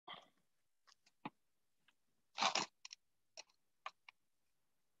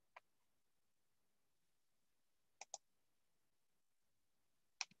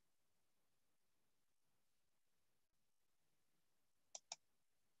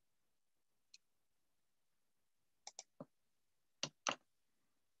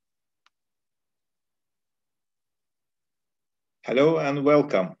Hello and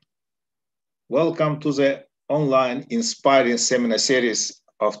welcome. Welcome to the online inspiring seminar series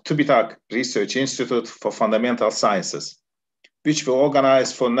of TÜBİTAK Research Institute for Fundamental Sciences, which we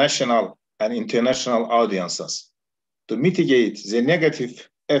organize for national and international audiences to mitigate the negative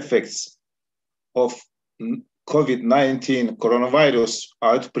effects of COVID-19 coronavirus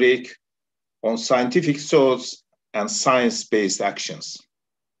outbreak on scientific thoughts and science-based actions.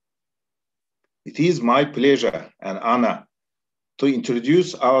 It is my pleasure and honor to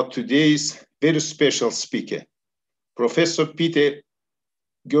introduce our today's very special speaker, Professor Peter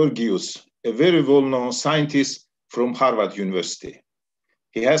Girguis, a very well-known scientist from Harvard University.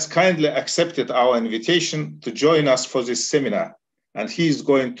 He has kindly accepted our invitation to join us for this seminar, and he is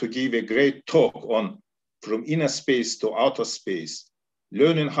going to give a great talk on From Inner Space to Outer Space,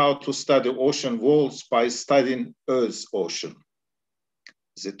 learning how to study ocean worlds by studying Earth's ocean.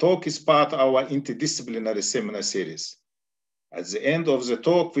 The talk is part of our interdisciplinary seminar series. At the end of the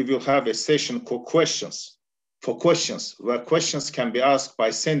talk, we will have a session for questions, where questions can be asked by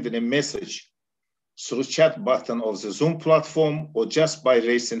sending a message through chat button of the Zoom platform or just by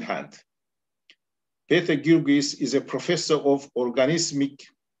raising hand. Peter Girguis is a professor of organismic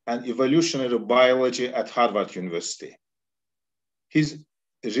and evolutionary biology at Harvard University. His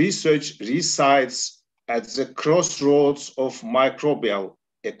research resides at the crossroads of microbial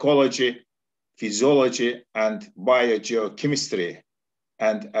ecology, physiology, and biogeochemistry,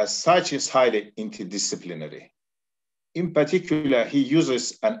 and as such is highly interdisciplinary. In particular, he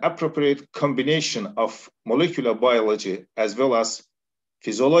uses an appropriate combination of molecular biology as well as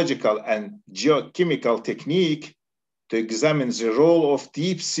physiological and geochemical technique to examine the role of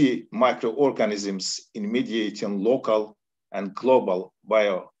deep sea microorganisms in mediating local and global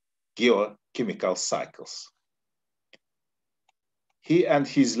biogeochemical cycles. He and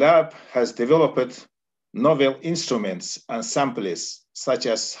his lab has developed novel instruments and samples, such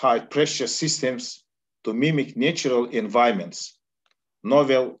as high-pressure systems to mimic natural environments,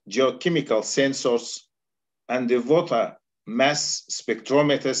 novel geochemical sensors, and the water mass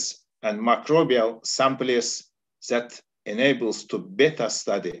spectrometers and microbial samplers that enables to better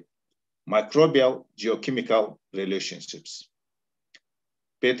study microbial geochemical relationships.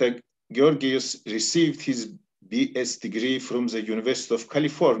 Peter Girguis received his BS degree from the University of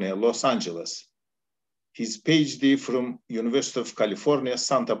California, Los Angeles, his PhD from University of California,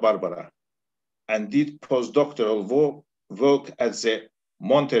 Santa Barbara, and did postdoctoral work at the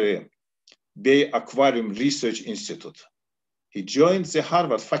Monterey Bay Aquarium Research Institute. He joined the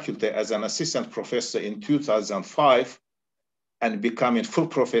Harvard faculty as an assistant professor in 2005 and became a full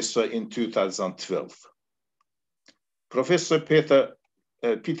professor in 2012. Professor Peter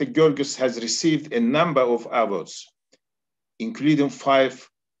Girguis has received a number of awards, including 5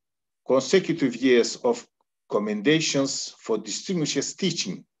 consecutive years of commendations for distinguished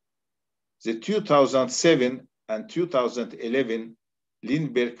teaching, the 2007 and 2011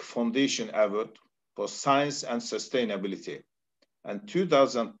 Lindbergh Foundation Award for Science and Sustainability, and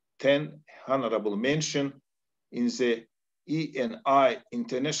 2010 honorable mention in the ENI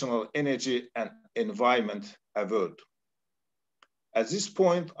International Energy and Environment Award. At this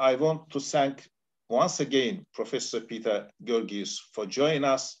point, I want to thank once again Professor Peter Girguis for joining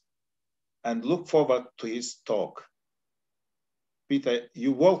us and look forward to his talk. Peter,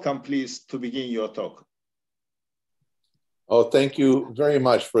 you're welcome, please, to begin your talk. Oh, thank you very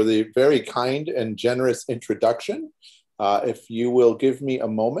much for the very kind and generous introduction. If you will give me a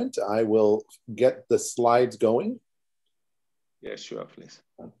moment, I will get the slides going. Yeah, sure, please.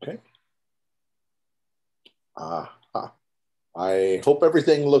 Okay. I hope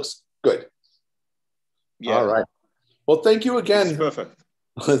everything looks good. Yeah. All right. Well, thank you again. It's perfect.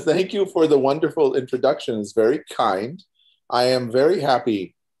 Thank you for the wonderful introduction. It's very kind. I am very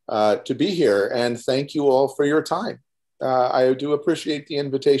happy to be here, and thank you all for your time. I do appreciate the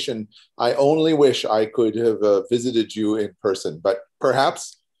invitation. I only wish I could have visited you in person, but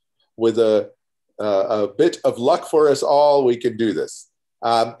perhaps with a bit of luck for us all, we can do this.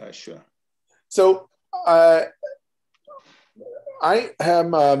 Sure. So I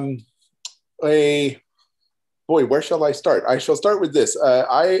am boy, where shall I start? I shall start with this.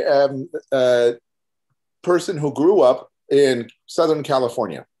 I am a person who grew up in Southern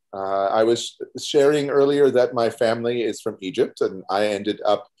California. I was sharing earlier that my family is from Egypt, and I ended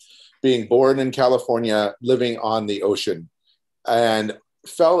up being born in California, living on the ocean, and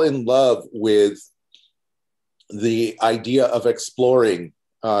fell in love with the idea of exploring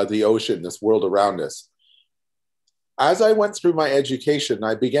the ocean, this world around us. As I went through my education,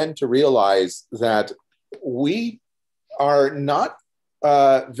 I began to realize that we are not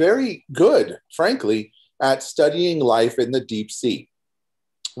very good, frankly, at studying life in the deep sea.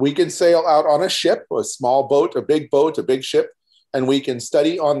 We can sail out on a ship, a small boat, a big ship, and we can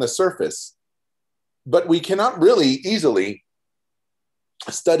study on the surface. But we cannot really easily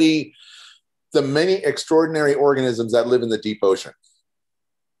study the many extraordinary organisms that live in the deep ocean.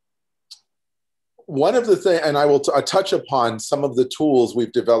 One of the things, and I will touch upon some of the tools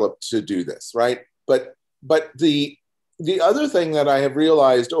we've developed to do this, right? But the other thing that I have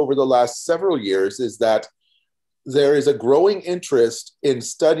realized over the last several years is that there is a growing interest in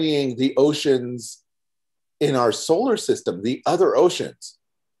studying the oceans in our solar system, the other oceans.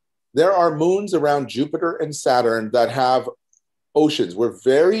 There are moons around Jupiter and Saturn that have oceans. We're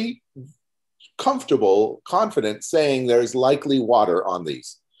very comfortable, confident saying there's likely water on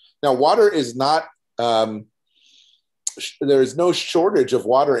these. Now, water is not, there is no shortage of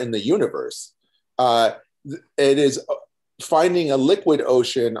water in the universe. It is finding a liquid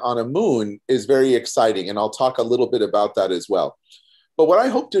ocean on a moon is very exciting, and I'll talk a little bit about that as well. But what I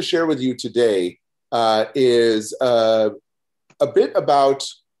hope to share with you today is a bit about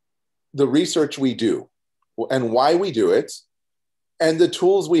the research we do and why we do it, and the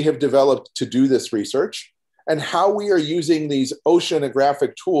tools we have developed to do this research, and how we are using these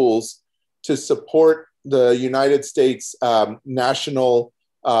oceanographic tools to support the United States National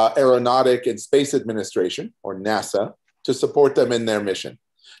Aeronautic and Space Administration, or NASA, to support them in their mission.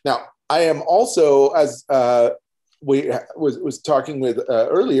 Now, I am also, as we was talking with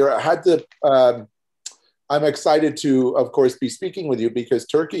earlier, I'm excited to, of course, be speaking with you because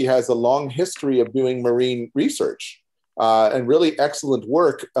Turkey has a long history of doing marine research and really excellent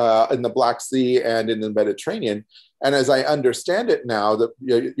work in the Black Sea and in the Mediterranean. And as I understand it now,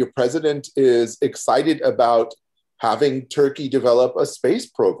 your president is excited about having Turkey develop a space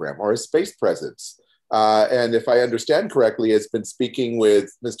program or a space presence. And if I understand correctly, has been speaking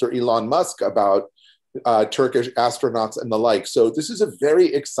with Mr. Elon Musk about Turkish astronauts and the like. So this is a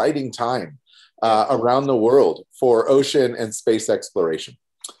very exciting time around the world for ocean and space exploration.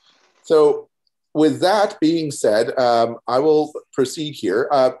 So with that being said, I will proceed here.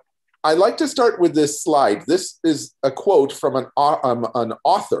 I'd like to start with this slide. This is a quote from an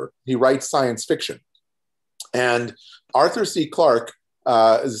author. He writes science fiction. And Arthur C. Clarke,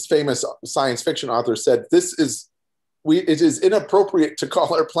 this famous science fiction author, said, it is inappropriate to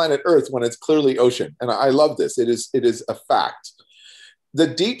call our planet Earth when it's clearly ocean. And I love this. It is a fact. The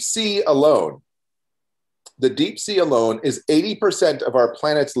deep sea alone is 80% of our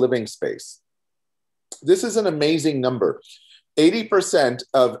planet's living space. This is an amazing number. 80%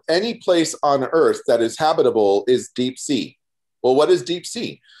 of any place on Earth that is habitable is deep sea. Well, what is deep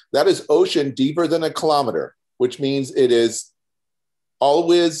sea? That is ocean deeper than 1 kilometer, which means it is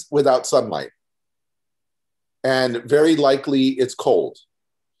always without sunlight. And very likely it's cold.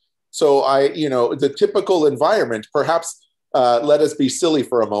 So the typical environment, perhaps let us be silly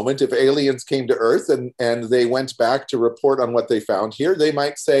for a moment. If aliens came to Earth and they went back to report on what they found here, they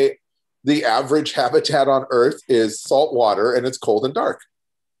might say the average habitat on Earth is salt water and it's cold and dark,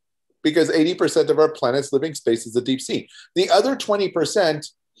 because 80% of our planet's living space is the deep sea. The other 20%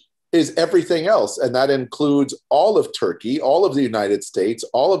 is everything else, and that includes all of Turkey, all of the United States,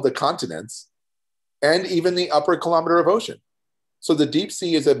 all of the continents, and even the upper kilometer of ocean. So the deep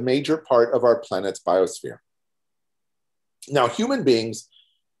sea is a major part of our planet's biosphere. Now, human beings,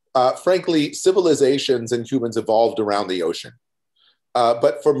 frankly, civilizations and humans evolved around the ocean.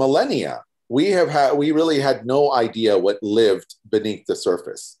 But for millennia, we really had no idea what lived beneath the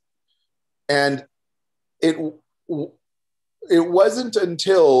surface. And it wasn't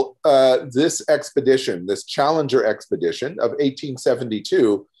until this expedition, this Challenger expedition of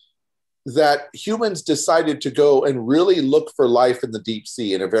 1872, that humans decided to go and really look for life in the deep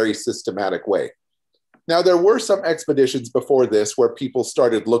sea in a very systematic way. Now, there were some expeditions before this where people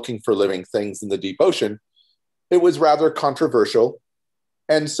started looking for living things in the deep ocean. It was rather controversial.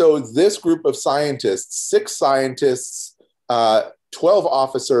 And so this group of scientists, 6 scientists, 12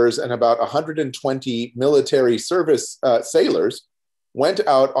 officers, and about 120 military service sailors went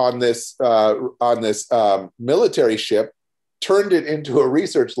out on this military ship, turned it into a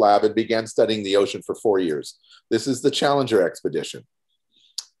research lab, and began studying the ocean for 4 years. This is the Challenger expedition.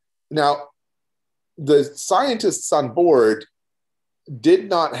 Now, the scientists on board did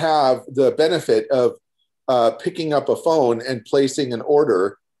not have the benefit of picking up a phone and placing an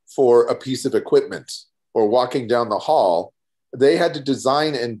order for a piece of equipment or walking down the hall. They had to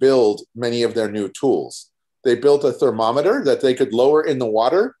design and build many of their new tools. They built a thermometer that they could lower in the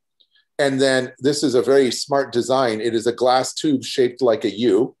water. And then this is a very smart design. It is a glass tube shaped like a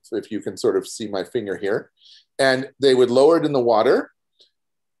U, so if you can sort of see my finger here. And they would lower it in the water.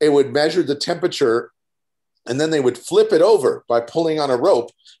 It would measure the temperature And then they would flip it over by pulling on a rope,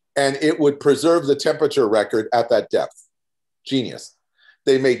 and it would preserve the temperature record at that depth. Genius.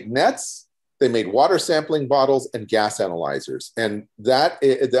 They made nets, they made water sampling bottles and gas analyzers. And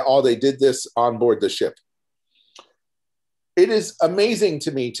all they did this on board the ship. It is amazing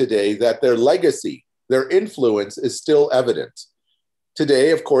to me today that their legacy, their influence is still evident.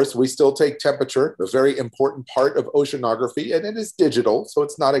 Today, of course, we still take temperature, a very important part of oceanography, and it is digital, so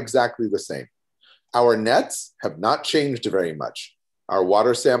it's not exactly the same. Our nets have not changed very much. Our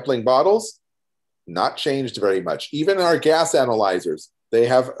water sampling bottles, not changed very much. Even our gas analyzers, they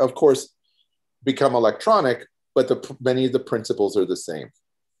have, of course, become electronic, but many of the principles are the same.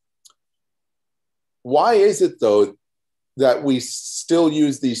 Why is it, though, that we still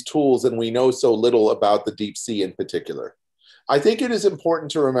use these tools and we know so little about the deep sea in particular? I think it is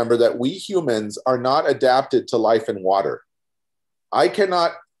important to remember that we humans are not adapted to life in water. I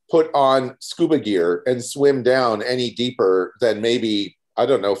cannot put on scuba gear and swim down any deeper than maybe, I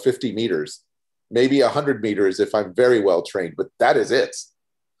don't know, 50 meters, maybe 100 meters if I'm very well trained, but that is it.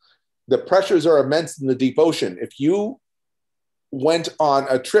 The pressures are immense in the deep ocean. If you went on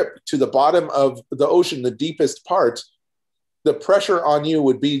a trip to the bottom of the ocean, the deepest part, the pressure on you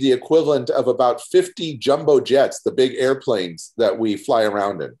would be the equivalent of about 50 jumbo jets, the big airplanes that we fly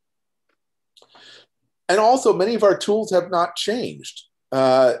around in. And also, many of our tools have not changed.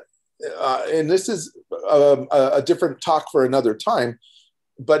 And this is a different talk for another time,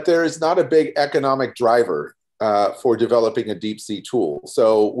 but there is not a big economic driver for developing a deep sea tool.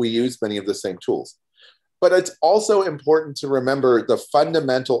 So we use many of the same tools. But it's also important to remember the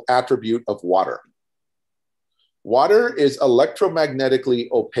fundamental attribute of water. Water is electromagnetically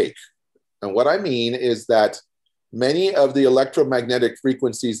opaque. And what I mean is that many of the electromagnetic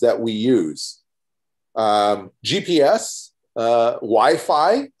frequencies that we use, GPS,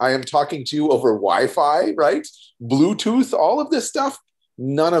 Wi-Fi, I am talking to you over Wi-Fi, right? Bluetooth, all of this stuff,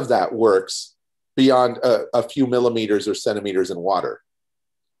 none of that works beyond a few millimeters or centimeters in water.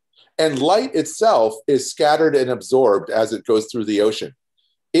 And light itself is scattered and absorbed as it goes through the ocean.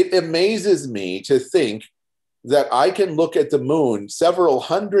 It amazes me to think that I can look at the moon several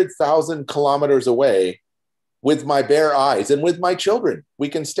 100,000 kilometers away with my bare eyes and with my children. We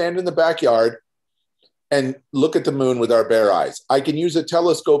can stand in the backyard and look at the moon with our bare eyes. I can use a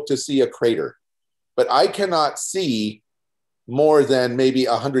telescope to see a crater, but I cannot see more than maybe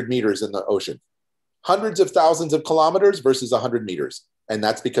 100 meters in the ocean. Hundreds of thousands of kilometers versus 100 meters. And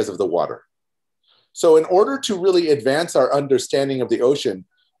that's because of the water. So in order to really advance our understanding of the ocean,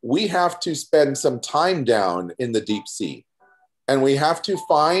 we have to spend some time down in the deep sea. And we have to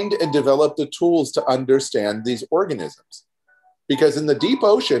find and develop the tools to understand these organisms. Because in the deep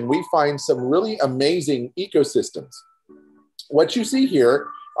ocean, we find some really amazing ecosystems. What you see here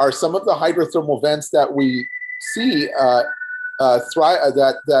are some of the hydrothermal vents that we see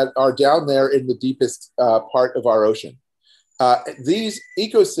that are down there in the deepest part of our ocean. These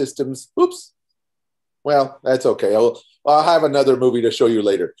ecosystems, oops, well, that's okay. I'll have another movie to show you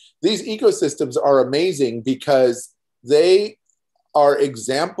later. These ecosystems are amazing because they are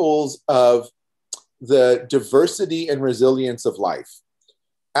examples of the diversity and resilience of life.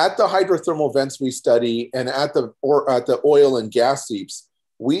 At the hydrothermal vents we study and at the oil and gas seeps,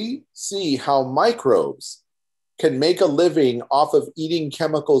 we see how microbes can make a living off of eating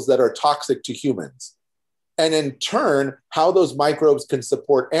chemicals that are toxic to humans. And in turn, how those microbes can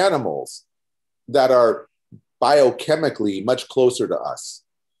support animals that are biochemically much closer to us.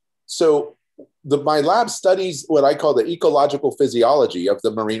 So my lab studies what I call the ecological physiology of the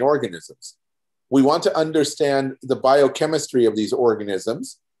marine organisms. We want to understand the biochemistry of these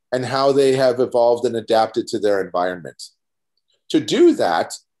organisms and how they have evolved and adapted to their environment. To do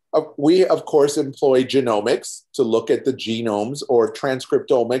that, we, of course, employ genomics to look at the genomes or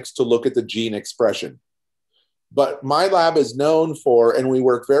transcriptomics to look at the gene expression. But my lab is known for, and we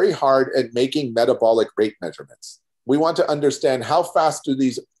work very hard at making metabolic rate measurements. We want to understand how fast do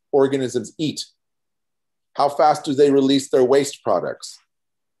these organisms eat? How fast do they release their waste products?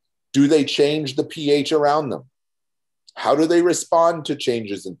 Do they change the pH around them? How do they respond to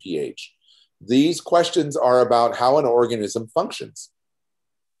changes in pH? These questions are about how an organism functions.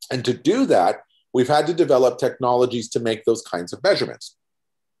 And to do that, we've had to develop technologies to make those kinds of measurements.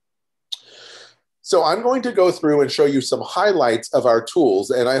 So I'm going to go through and show you some highlights of our tools,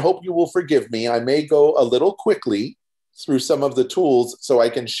 and I hope you will forgive me. I may go a little quickly through some of the tools so I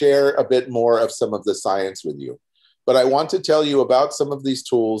can share a bit more of some of the science with you. But I want to tell you about some of these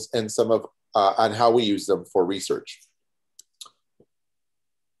tools and some of on how we use them for research.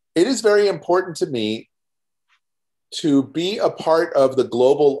 It is very important to me to be a part of the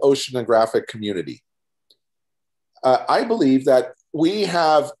global oceanographic community. I believe that we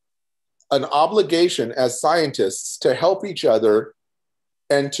have an obligation as scientists to help each other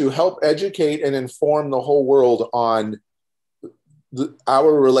and to help educate and inform the whole world on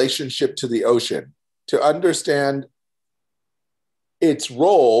our relationship to the ocean, to understand its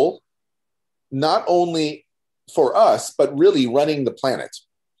role, not only for us, but really running the planet.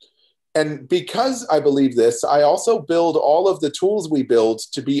 And because I believe this, I also build all of the tools we build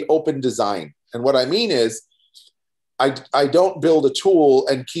to be open design. And what I mean is, I don't build a tool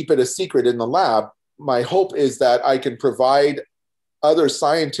and keep it a secret in the lab. My hope is that I can provide other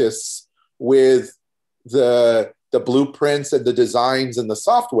scientists with the blueprints and the designs and the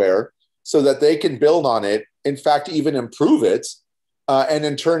software so that they can build on it, in fact, even improve it, and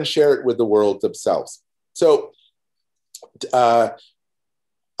in turn share it with the world themselves. So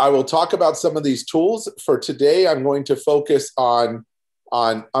I will talk about some of these tools. For today, I'm going to focus on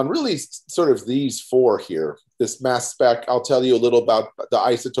really sort of these four here. This mass spec, I'll tell you a little about the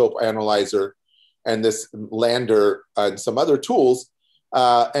isotope analyzer and this lander and some other tools.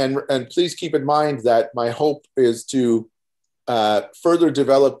 And please keep in mind that my hope is to further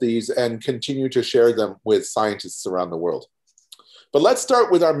develop these and continue to share them with scientists around the world. But let's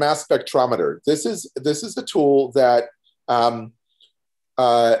start with our mass spectrometer. This is a tool that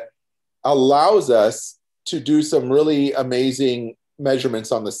allows us to do some really amazing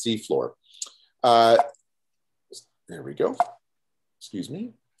measurements on the seafloor. There we go. Excuse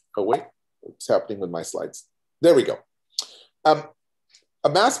me. Oh, wait. What's happening with my slides? There we go. A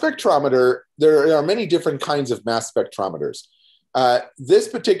mass spectrometer, there are many different kinds of mass spectrometers. This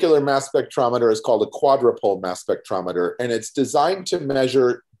particular mass spectrometer is called a quadrupole mass spectrometer, and it's designed to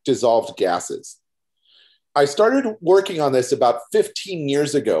measure dissolved gases. I started working on this about 15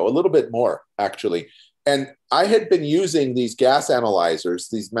 years ago, a little bit more actually. And I had been using these gas analyzers,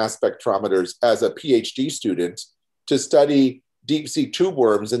 these mass spectrometers, as a PhD student to study deep sea tube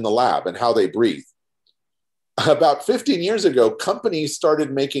worms in the lab and how they breathe. About 15 years ago, companies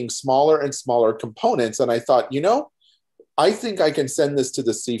started making smaller and smaller components. And I thought, you know, I think I can send this to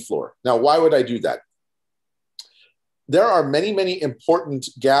the seafloor. Now, why would I do that? There are many, many important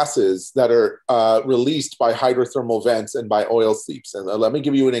gases that are released by hydrothermal vents and by oil seeps. And let me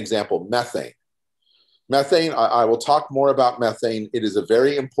give you an example, methane. Methane, I will talk more about methane. It is a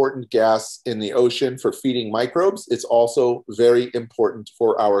very important gas in the ocean for feeding microbes. It's also very important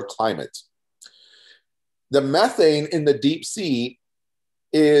for our climate. The methane in the deep sea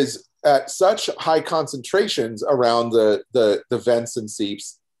is at such high concentrations around the vents and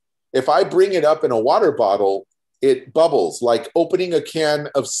seeps. If I bring it up in a water bottle, it bubbles like opening a can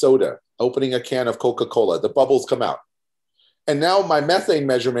of soda, opening a can of Coca-Cola. The bubbles come out. And now my methane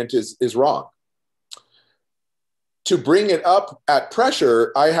measurement is wrong. To bring it up at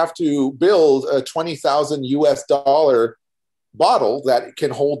pressure, I have to build a $20,000 US bottle that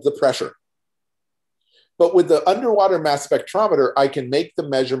can hold the pressure. But with the underwater mass spectrometer, I can make the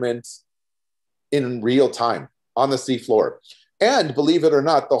measurements in real time on the seafloor. And believe it or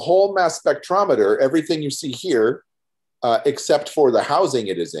not, the whole mass spectrometer, everything you see here, except for the housing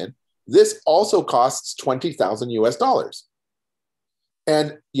it is in, this also costs $20,000 US.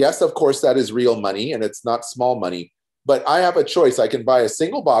 And yes, of course, that is real money and it's not small money, but I have a choice. I can buy a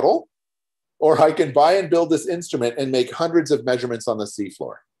single bottle or I can buy and build this instrument and make hundreds of measurements on the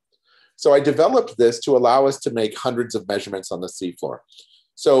seafloor. So I developed this to allow us to make hundreds of measurements on the seafloor.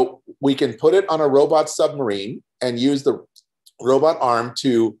 So we can put it on a robot submarine and use the robot arm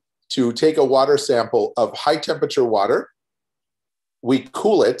to take a water sample of high temperature water. We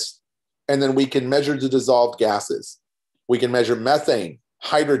cool it, and then we can measure the dissolved gases. We can measure methane,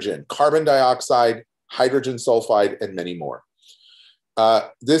 hydrogen, carbon dioxide, hydrogen sulfide, and many more.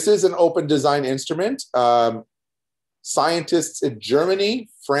 This is an open design instrument. Scientists in Germany,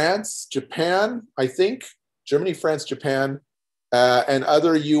 France, Japan, I think, Germany, France, Japan, and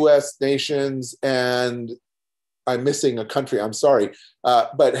other US nations, and I'm missing a country, I'm sorry,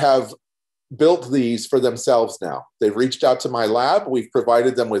 but have built these for themselves now. They've reached out to my lab. We've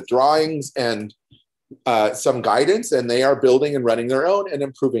provided them with drawings and some guidance, and they are building and running their own and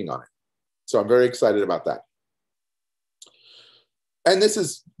improving on it. So I'm very excited about that. And this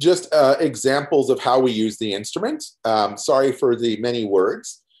is just examples of how we use the instrument. Sorry for the many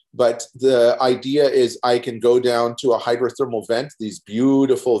words, but the idea is I can go down to a hydrothermal vent, these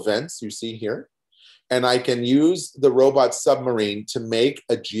beautiful vents you see here, and I can use the robot submarine to make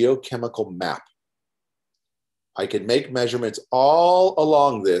a geochemical map. I can make measurements all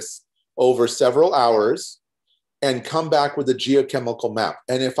along this over several hours and come back with a geochemical map.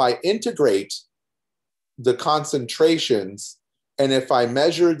 And if I integrate the concentrations, and if I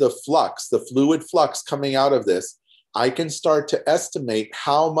measure the flux, the fluid flux coming out of this, I can start to estimate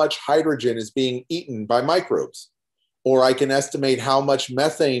how much hydrogen is being eaten by microbes, or I can estimate how much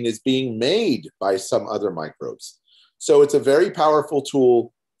methane is being made by some other microbes. So it's a very powerful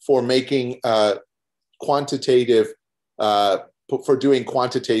tool for making quantitative, for doing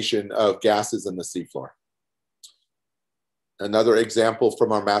quantitation of gases in the seafloor. Another example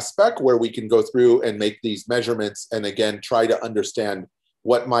from our mass spec where we can go through and make these measurements and again, try to understand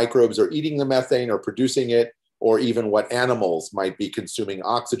what microbes are eating the methane or producing it, or even what animals might be consuming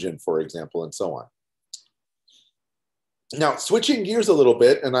oxygen, for example, and so on. Now, switching gears a little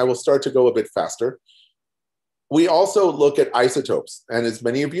bit, and I will start to go a bit faster, we also look at isotopes. And as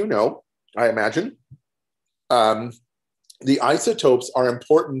many of you know, I imagine, the isotopes are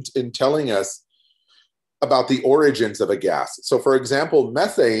important in telling us about the origins of a gas. So for example,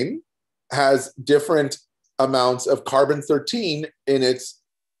 methane has different amounts of carbon-13 in its,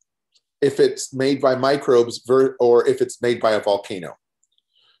 if it's made by microbes or if it's made by a volcano.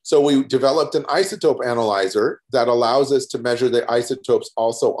 So we developed an isotope analyzer that allows us to measure the isotopes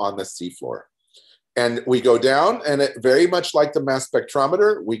also on the seafloor. And we go down and it, very much like the mass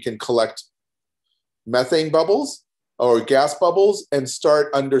spectrometer, we can collect methane bubbles or gas bubbles and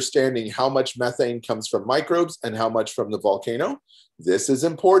start understanding how much methane comes from microbes and how much from the volcano. This is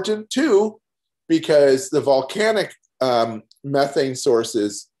important too, because the volcanic methane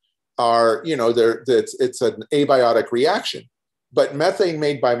sources are, you know, it's an abiotic reaction. But methane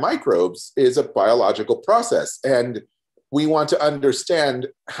made by microbes is a biological process. And we want to understand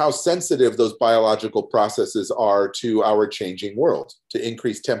how sensitive those biological processes are to our changing world, to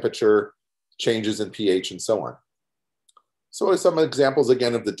increase temperature, changes in pH, and so on. So some examples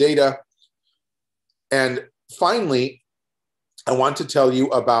again of the data. And finally, I want to tell you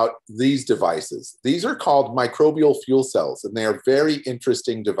about these devices. These are called microbial fuel cells, and they are very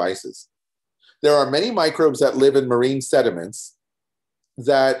interesting devices. There are many microbes that live in marine sediments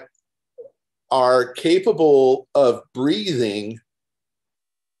that are capable of breathing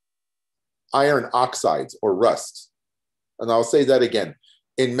iron oxides or rust. And I'll say that again.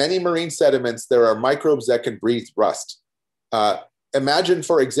 In many marine sediments, there are microbes that can breathe rust. Imagine,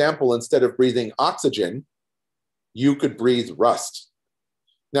 for example, instead of breathing oxygen, you could breathe rust.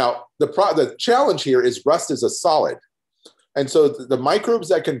 Now, the challenge here is rust is a solid. And so the microbes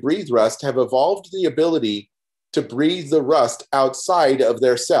that can breathe rust have evolved the ability to breathe the rust outside of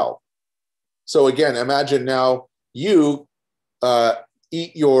their cell. So again, imagine now you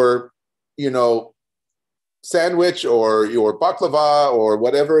eat your, sandwich or your baklava or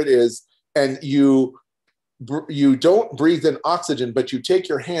whatever it is, and you don't breathe in oxygen, but you take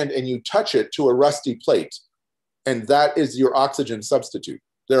your hand and you touch it to a rusty plate, and that is your oxygen substitute.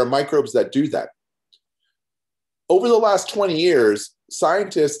 There are microbes that do that. Over the last 20 years,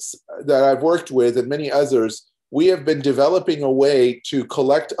 scientists that I've worked with and many others, we have been developing a way to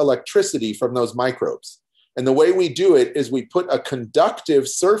collect electricity from those microbes. And the way we do it is we put a conductive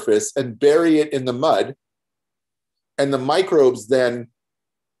surface and bury it in the mud. And the microbes then,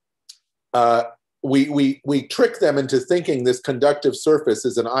 we trick them into thinking this conductive surface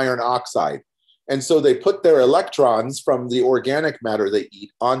is an iron oxide. And so they put their electrons from the organic matter they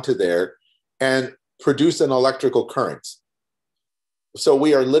eat onto there and produce an electrical current. So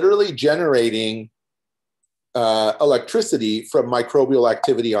we are literally generating electricity from microbial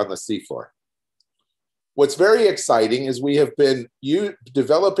activity on the seafloor. What's very exciting is we have been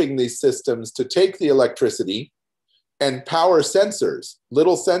developing these systems to take the electricity and power sensors,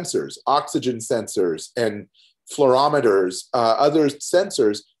 little sensors, oxygen sensors and fluorometers, other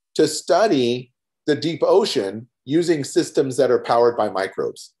sensors to study the deep ocean using systems that are powered by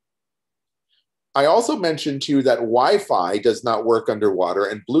microbes. I also mentioned to you that Wi-Fi does not work underwater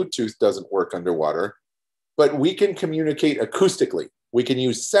and Bluetooth doesn't work underwater, but we can communicate acoustically. We can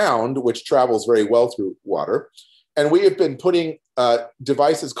use sound, which travels very well through water. And we have been putting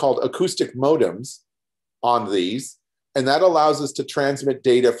devices called acoustic modems on these, and that allows us to transmit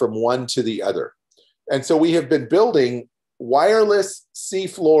data from one to the other. And so we have been building wireless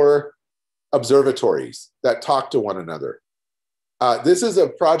seafloor observatories that talk to one another. This is a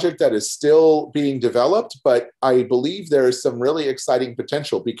project that is still being developed, but I believe there is some really exciting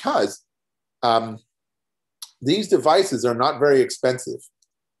potential because these devices are not very expensive.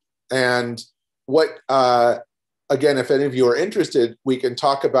 And what, again, if any of you are interested, we can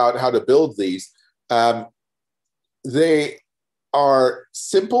talk about how to build these. They are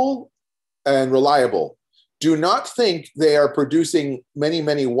simple and reliable. Do not think they are producing many,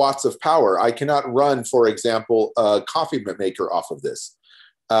 many watts of power. I cannot run, for example, a coffee maker off of this.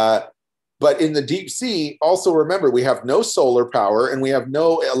 But in the deep sea, also remember, we have no solar power and we have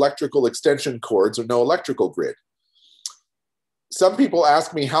no electrical extension cords or no electrical grid. some people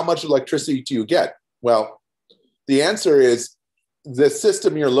ask me, how much electricity do you get? Well, the answer is the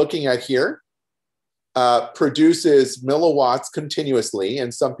system you're looking at here produces milliwatts continuously.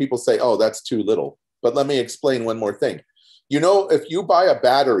 And some people say, oh, that's too little. But let me explain one more thing. You know, if you buy a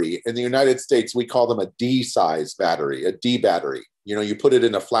battery in the United States, we call them a D-size battery, a D battery. You know, you put it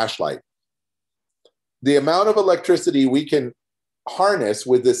in a flashlight. The amount of electricity we can harness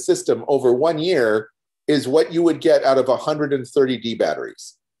with this system over 1 year is what you would get out of 130 D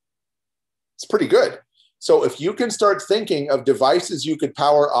batteries. It's pretty good. So if you can start thinking of devices you could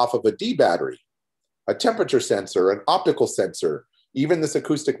power off of a D battery, a temperature sensor, an optical sensor, even this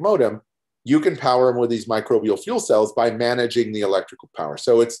acoustic modem, you can power them with these microbial fuel cells by managing the electrical power.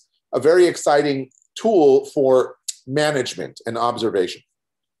 So it's a very exciting tool for management and observation.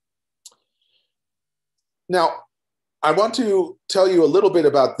 Now, I want to tell you a little bit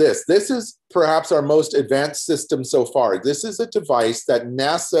about this. This is perhaps our most advanced system so far. This is a device that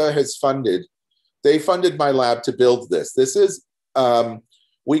NASA has funded. They funded my lab to build this. This is,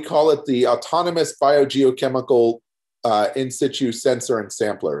 we call it the Autonomous Biogeochemical In Situ Sensor and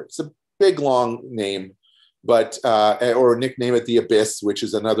Sampler. It's a big, long name, but or nickname it the Abyss, which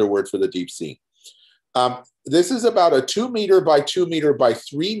is another word for the deep sea. This is about a 2 meter by 2 meter by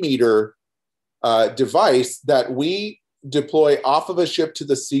 3 meter device that we deploy off of a ship to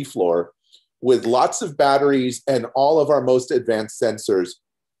the seafloor with lots of batteries and all of our most advanced sensors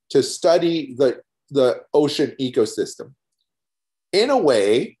to study the ocean ecosystem. In a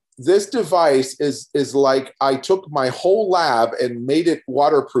way, this device is like I took my whole lab and made it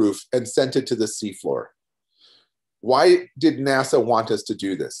waterproof and sent it to the seafloor. Why did NASA want us to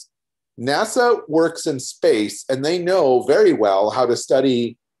do this? NASA works in space, and they know very well how to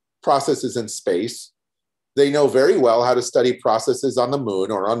study processes in space. They know very well how to study processes on the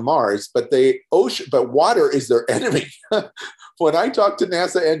moon or on Mars, but water is their enemy. When I talk to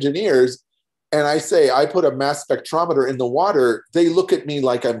NASA engineers and I say I put a mass spectrometer in the water, they look at me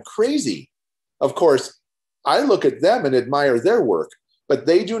like I'm crazy. Of course, I look at them and admire their work, but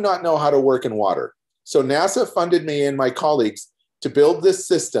they do not know how to work in water. So NASA funded me and my colleagues to build this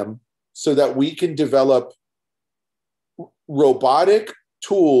system so that we can develop robotic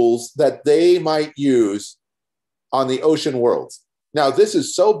tools that they might use on the ocean worlds. Now, this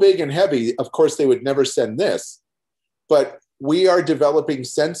is so big and heavy, of course, they would never send this, but we are developing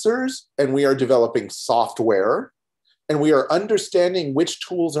sensors and we are developing software and we are understanding which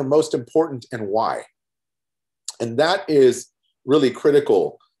tools are most important and why. And that is really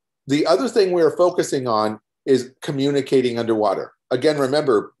critical. The other thing we are focusing on is communicating underwater. Again,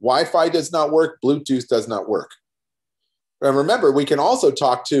 remember, Wi-Fi does not work, Bluetooth does not work. And remember, we can also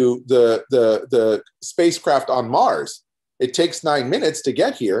talk to the spacecraft on Mars. It takes 9 minutes to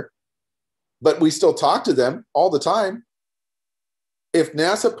get here, but we still talk to them all the time. If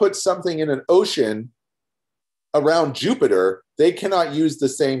NASA puts something in an ocean around Jupiter, they cannot use the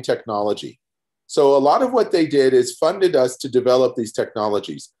same technology. So a lot of what they did is funded us to develop these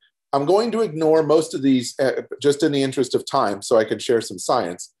technologies. I'm going to ignore most of these just in the interest of time so I can share some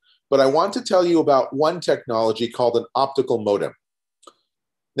science. But I want to tell you about one technology called an optical modem.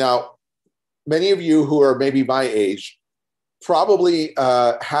 Now, many of you who are maybe my age probably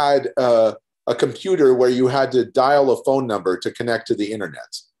had a computer where you had to dial a phone number to connect to the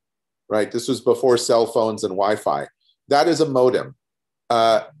internet, right? This was before cell phones and Wi-Fi. That is a modem.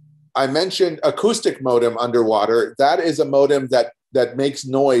 I mentioned acoustic modem underwater. That is a modem that makes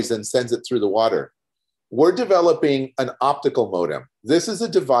noise and sends it through the water. We're developing an optical modem. This is a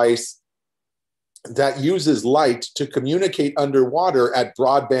device that uses light to communicate underwater at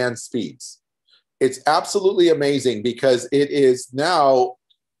broadband speeds. It's absolutely amazing because it is now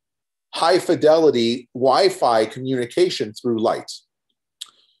high fidelity Wi-Fi communication through light.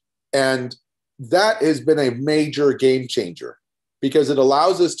 And that has been a major game changer because it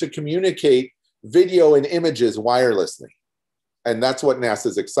allows us to communicate video and images wirelessly. And that's what NASA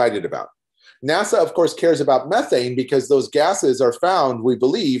is excited about. NASA, of course, cares about methane because those gases are found, we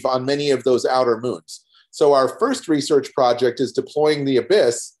believe, on many of those outer moons. So our first research project is deploying the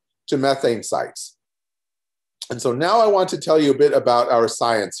Abyss to methane sites. And so now I want to tell you a bit about our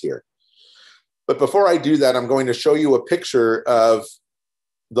science here. But before I do that, I'm going to show you a picture of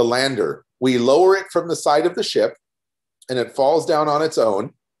the lander. We lower it from the side of the ship and it falls down on its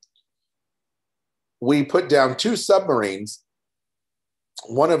own. We put down 2 submarines.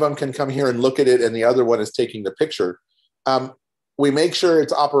 One of them can come here and look at it and the other one is taking the picture. We make sure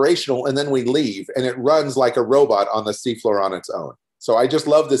it's operational and then we leave and it runs like a robot on the seafloor on its own. So I just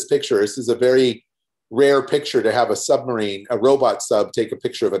love this picture. This is a very rare picture to have a submarine, a robot sub, take a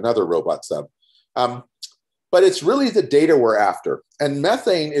picture of another robot sub. But it's really the data we're after. And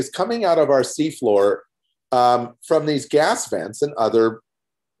methane is coming out of our seafloor from these gas vents and other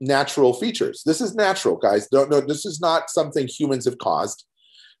natural features. This is natural, guys. Don't know, this is not something humans have caused.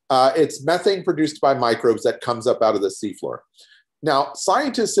 It's methane produced by microbes that comes up out of the seafloor. Now,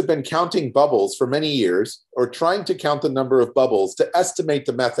 scientists have been counting bubbles for many years, or trying to count the number of bubbles to estimate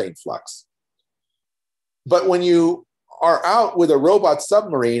the methane flux. But when you are out with a robot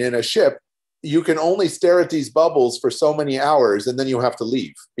submarine in a ship, you can only stare at these bubbles for so many hours, and then you have to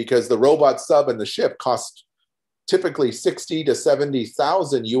leave, because the robot sub and the ship cost typically 60 to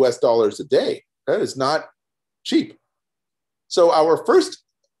 70,000 US dollars a day. That is not cheap. So our first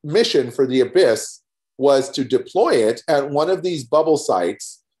mission for the Abyss was to deploy it at one of these bubble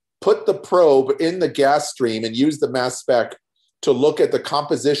sites, put the probe in the gas stream, and use the mass spec to look at the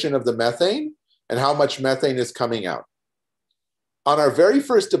composition of the methane and how much methane is coming out. On our very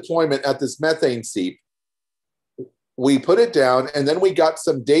first deployment at this methane seep, we put it down, and then we got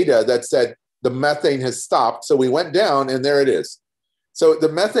some data that said the methane has stopped. So we went down, and there it is. So the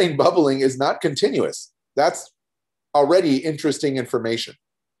methane bubbling is not continuous. That's already interesting information.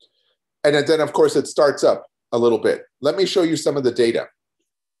 And then, of course, it starts up a little bit. Let me show you some of the data.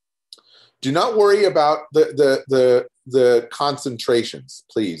 Do not worry about the concentrations,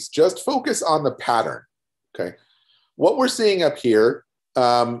 please. Just focus on the pattern, okay? What we're seeing up here,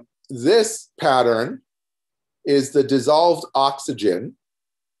 this pattern is the dissolved oxygen.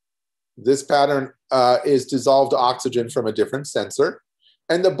 This pattern is dissolved oxygen from a different sensor.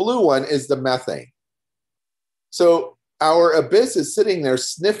 And the blue one is the methane. So our Abyss is sitting there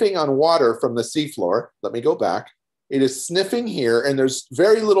sniffing on water from the seafloor. Let me go back. It is sniffing here, and there's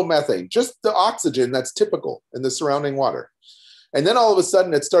very little methane, just the oxygen that's typical in the surrounding water. And then all of a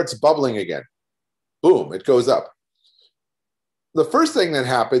sudden, it starts bubbling again. Boom, it goes up. The first thing that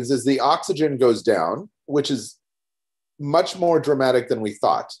happens is the oxygen goes down, which is much more dramatic than we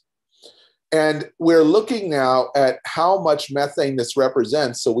thought. And we're looking now at how much methane this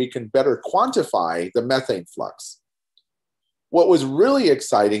represents so we can better quantify the methane flux. What was really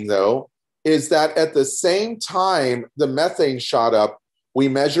exciting, though, is that at the same time the methane shot up, we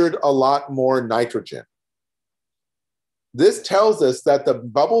measured a lot more nitrogen. This tells us that the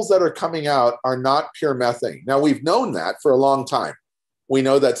bubbles that are coming out are not pure methane. Now, we've known that for a long time. We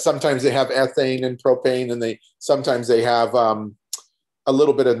know that sometimes they have ethane and propane, and sometimes they have a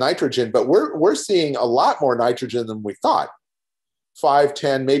little bit of nitrogen, but we're seeing a lot more nitrogen than we thought. 5,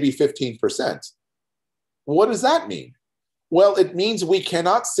 10, maybe 15%. What does that mean? Well, it means we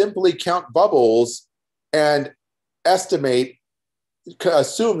cannot simply count bubbles and assume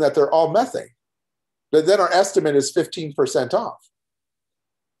that they're all methane. But then our estimate is 15% off.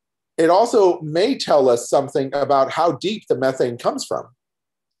 It also may tell us something about how deep the methane comes from.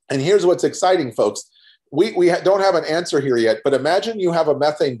 And here's what's exciting, folks. We don't have an answer here yet, but imagine you have a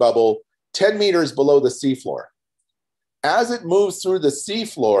methane bubble 10 meters below the seafloor. As it moves through the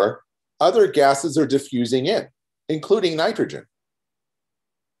seafloor, other gases are diffusing in, including nitrogen.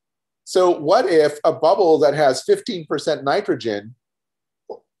 So what if a bubble that has 15% nitrogen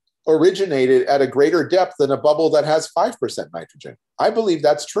originated at a greater depth than a bubble that has 5% nitrogen? I believe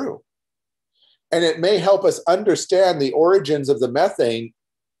that's true. And it may help us understand the origins of the methane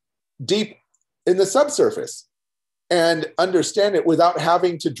deep in the subsurface and understand it without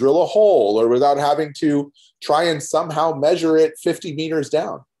having to drill a hole or without having to try and somehow measure it 50 meters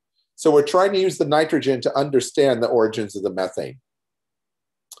down. So we're trying to use the nitrogen to understand the origins of the methane.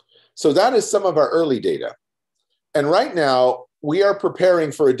 So that is some of our early data. And right now, we are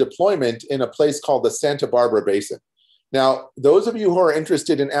preparing for a deployment in a place called the Santa Barbara Basin. Now, those of you who are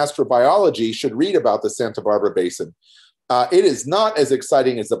interested in astrobiology should read about the Santa Barbara Basin. It is not as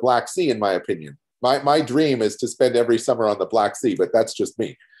exciting as the Black Sea, in my opinion. My dream is to spend every summer on the Black Sea, but that's just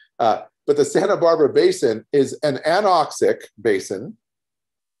me. But the Santa Barbara Basin is an anoxic basin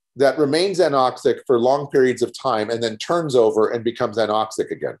that remains anoxic for long periods of time and then turns over and becomes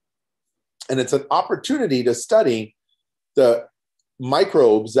anoxic again. And it's an opportunity to study the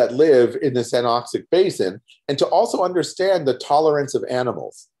microbes that live in this anoxic basin and to also understand the tolerance of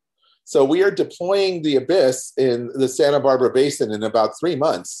animals. So we are deploying the Abyss in the Santa Barbara Basin in about 3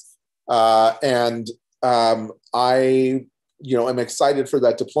 months. I am excited for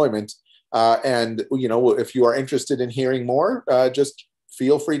that deployment. If you are interested in hearing more, just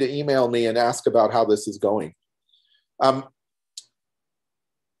feel free to email me and ask about how this is going.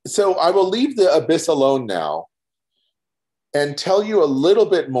 So I will leave the Abyss alone now and tell you a little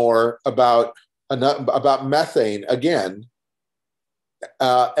bit more about methane again,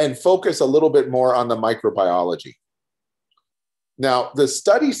 and focus a little bit more on the microbiology. Now, the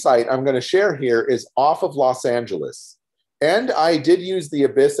study site I'm going to share here is off of Los Angeles. And I did use the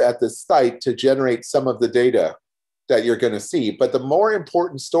Abyss at this site to generate some of the data that you're going to see. But the more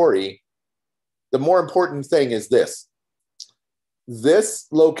important story, the more important thing is this. This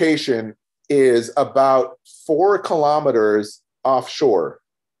location is about 4 kilometers offshore,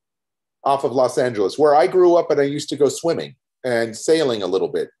 off of Los Angeles, where I grew up and I used to go swimming and sailing a little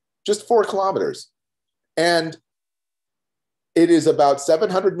bit, just 4 kilometers. And it is about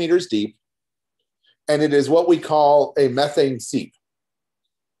 700 meters deep, and it is what we call a methane seep,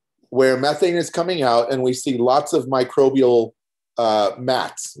 where methane is coming out and we see lots of microbial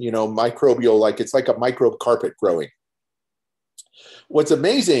mats, microbial, like it's like a microbe carpet growing. What's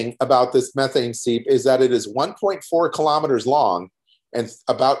amazing about this methane seep is that it is 1.4 kilometers long and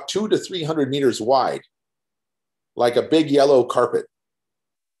about 200 to 300 meters wide, like a big yellow carpet.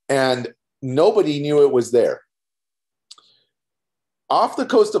 And nobody knew it was there. Off the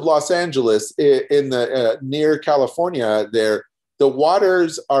coast of Los Angeles, in the near California, the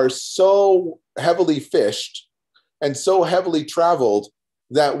waters are so heavily fished and so heavily traveled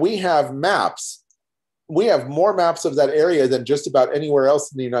that we have maps. We have more maps of that area than just about anywhere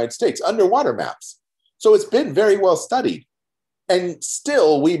else in the United States, underwater maps. So it's been very well studied. And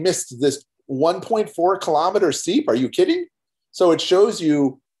still, we missed this 1.4 kilometer seep. Are you kidding? So it shows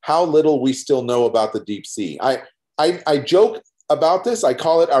you how little we still know about the deep sea. I joke about this. I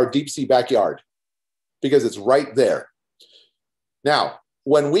call it our deep sea backyard because it's right there. Now,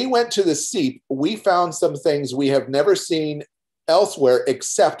 when we went to the seep, we found some things we have never seen elsewhere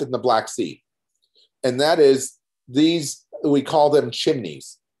except in the Black Sea. And that is these, we call them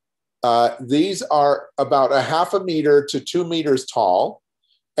chimneys. These are about 0.5 meter to 2 meters tall,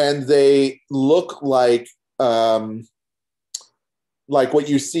 and they look like what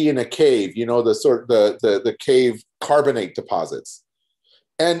you see in a cave, the cave carbonate deposits.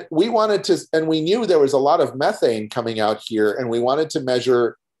 And we wanted to, and we knew there was a lot of methane coming out here, and we wanted to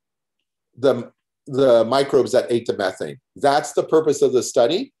measure the microbes that ate the methane. That's the purpose of the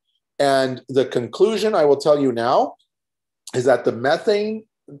study. And the conclusion I will tell you now is that the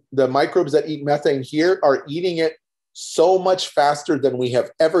microbes that eat methane here are eating it so much faster than we have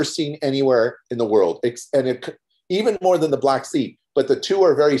ever seen anywhere in the world, and even more than the Black Sea, but the two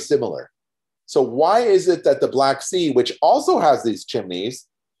are very similar. So why is it that the Black Sea, which also has these chimneys,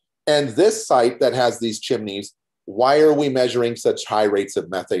 and this site that has these chimneys, why are we measuring such high rates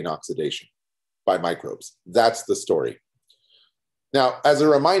of methane oxidation by microbes? That's the story. Now, as a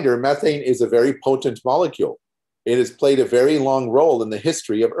reminder, methane is a very potent molecule. It has played a very long role in the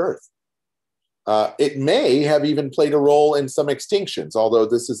history of Earth. It may have even played a role in some extinctions, although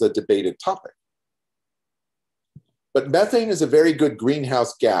this is a debated topic. But methane is a very good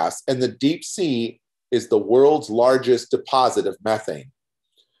greenhouse gas, and the deep sea is the world's largest deposit of methane.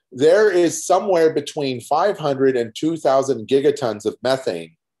 There is somewhere between 500 and 2,000 gigatons of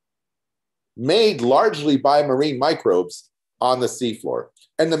methane made largely by marine microbes on the seafloor.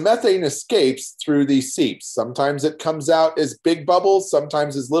 And the methane escapes through these seeps. Sometimes it comes out as big bubbles,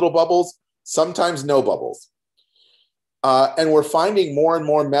 sometimes as little bubbles, sometimes no bubbles. And we're finding more and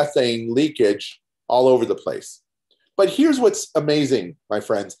more methane leakage all over the place. But here's what's amazing, my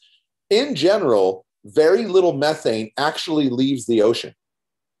friends. In general, very little methane actually leaves the ocean.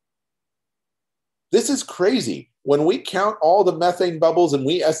 This is crazy. When we count all the methane bubbles and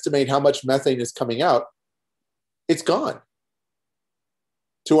we estimate how much methane is coming out, it's gone.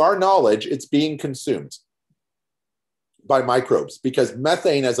 To our knowledge, it's being consumed by microbes because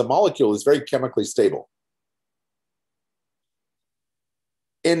methane as a molecule is very chemically stable.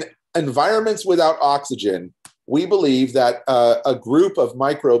 In environments without oxygen, we believe that a group of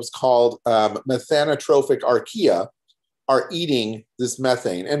microbes called methanotrophic archaea are eating this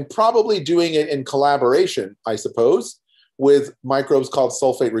methane and probably doing it in collaboration, I suppose, with microbes called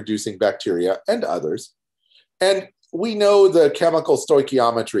sulfate-reducing bacteria and others. And we know the chemical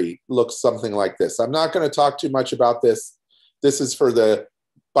stoichiometry looks something like this. I'm not going to talk too much about this. This is for the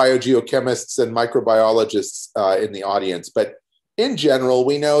biogeochemists and microbiologists in the audience. But in general,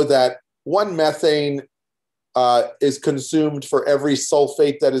 we know that 1 methane is consumed for every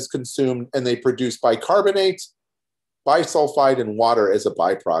sulfate that is consumed, and they produce bicarbonate, bisulfide, and water as a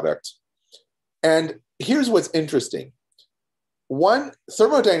byproduct. And here's what's interesting.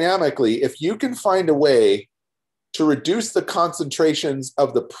 Thermodynamically, if you can find a way to reduce the concentrations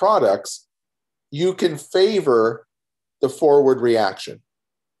of the products, you can favor the forward reaction.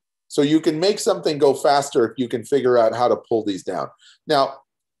 So you can make something go faster if you can figure out how to pull these down. Now,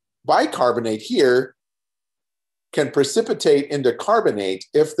 bicarbonate here can precipitate into carbonate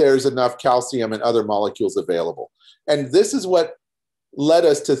if there's enough calcium and other molecules available. And this is what led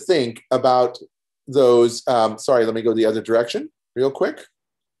us to think about those, sorry, let me go the other direction real quick.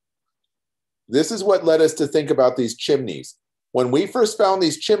 This is what led us to think about these chimneys. When we first found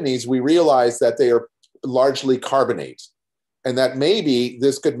these chimneys, we realized that they are largely carbonate, and that maybe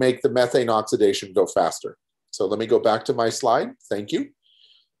this could make the methane oxidation go faster. So let me go back to my slide. Thank you.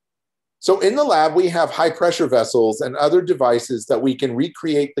 So in the lab, we have high pressure vessels and other devices that we can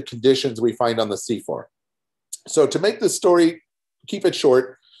recreate the conditions we find on the seafloor. So to make this story, keep it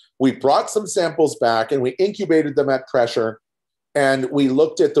short, we brought some samples back and we incubated them at pressure, and we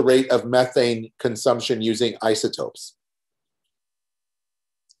looked at the rate of methane consumption using isotopes.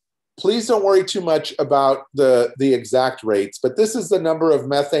 Please don't worry too much about the exact rates, but this is the number of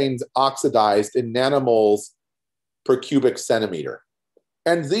methanes oxidized in nanomoles per cubic centimeter.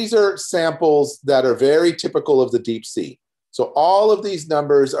 And these are samples that are very typical of the deep sea. So all of these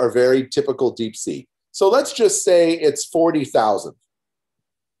numbers are very typical deep sea. So let's just say it's 40,000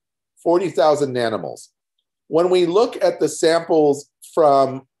 nanomoles. When we look at the samples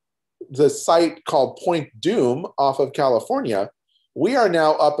from the site called Point Doom off of California, we are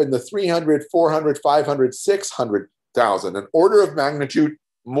now up in the 300, 400, 500, 600,000, an order of magnitude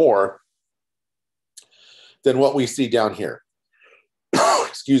more than what we see down here.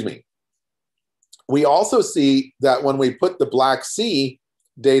 Excuse me. We also see that when we put the Black Sea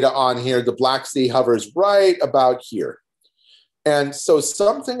data on here, the Black Sea hovers right about here. And so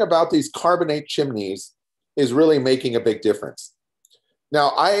something about these carbonate chimneys is really making a big difference.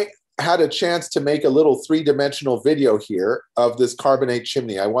 Now, I had a chance to make a little three-dimensional video here of this carbonate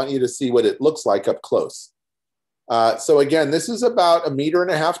chimney. I want you to see what it looks like up close. So again, this is about 1.5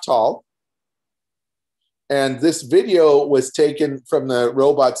 meters tall. And this video was taken from the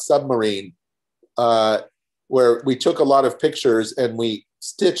robot submarine, where we took a lot of pictures and we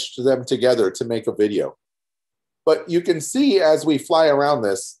stitched them together to make a video. But you can see as we fly around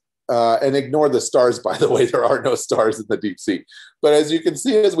this, and ignore the stars, by the way, there are no stars in the deep sea. But as you can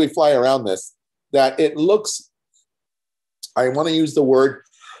see as we fly around this, that it looks, I want to use the word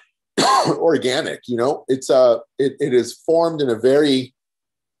organic, you know, it is formed in a very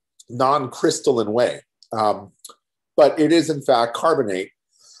non-crystalline way. But it is in fact carbonate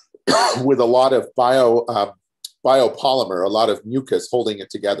with a lot of biopolymer, a lot of mucus holding it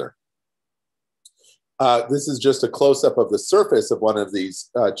together. This is just a close-up of the surface of one of these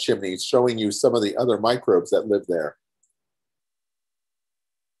chimneys, showing you some of the other microbes that live there.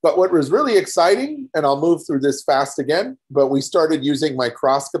 But what was really exciting, and I'll move through this fast again, but we started using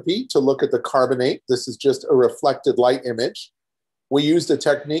microscopy to look at the carbonate. This is just a reflected light image. We used a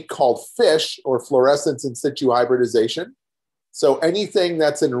technique called FISH, or fluorescence in situ hybridization. So anything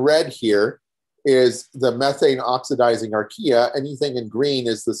that's in red here is the methane oxidizing archaea. Anything in green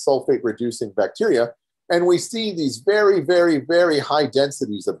is the sulfate reducing bacteria. And we see these very, very, very high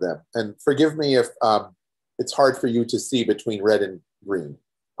densities of them. And forgive me if it's hard for you to see between red and green.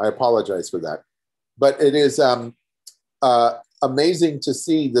 I apologize for that. But it is amazing to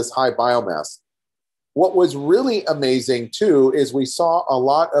see this high biomass. What was really amazing too is we saw a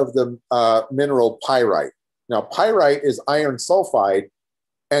lot of the mineral pyrite. Now, pyrite is iron sulfide,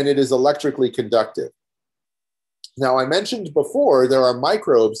 and it is electrically conductive. Now, I mentioned before, there are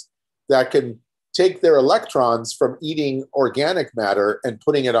microbes that can take their electrons from eating organic matter and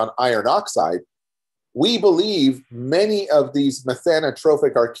putting it on iron oxide. We believe many of these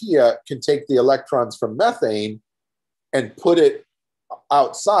methanotrophic archaea can take the electrons from methane and put it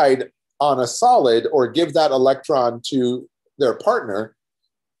outside on a solid, or give that electron to their partner.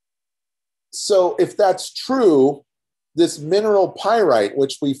 So if that's true, this mineral pyrite,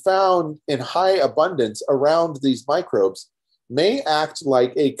 which we found in high abundance around these microbes, may act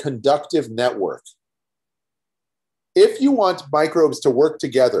like a conductive network. If you want microbes to work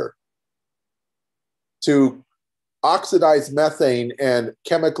together to oxidize methane and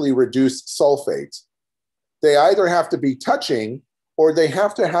chemically reduce sulfates, they either have to be touching, or they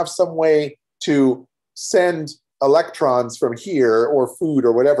have to have some way to send electrons from here, or food,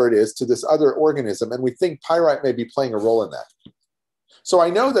 or whatever it is, to this other organism. And we think pyrite may be playing a role in that. So I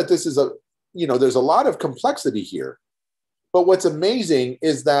know that this is there's a lot of complexity here. But what's amazing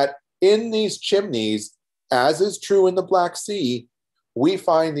is that in these chimneys, as is true in the Black Sea, we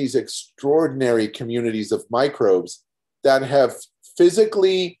find these extraordinary communities of microbes that have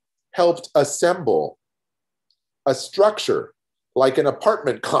physically helped assemble a structure, like an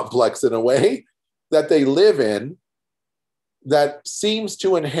apartment complex in a way, that they live in, that seems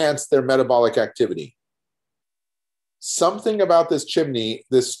to enhance their metabolic activity. Something about this chimney,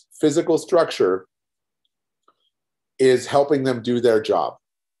 this physical structure, is helping them do their job.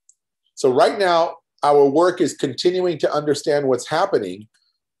 So right now, our work is continuing to understand what's happening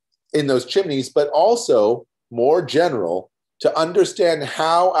in those chimneys, but also more general, to understand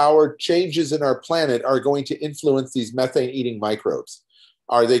how our changes in our planet are going to influence these methane-eating microbes.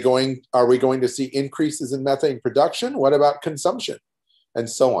 Are we going to see increases in methane production? What about consumption? And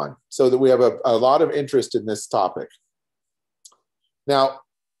so on. So that we have a lot of interest in this topic. Now,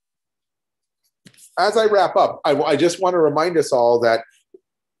 as I wrap up, I just want to remind us all that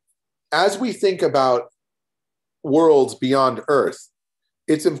as we think about worlds beyond Earth,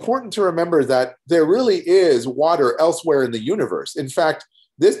 it's important to remember that there really is water elsewhere in the universe. In fact,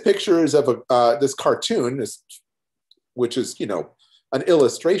 this picture is of this cartoon, which is, you know, an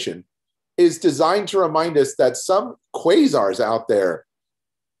illustration, is designed to remind us that some quasars out there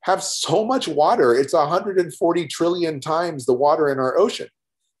have so much water. It's 140 trillion times the water in our ocean.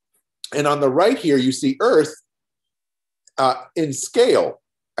 And on the right here, you see Earth in scale,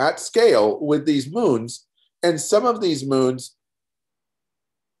 at scale with these moons. And some of these moons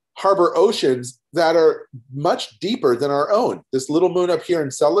harbor oceans that are much deeper than our own. This little moon up here,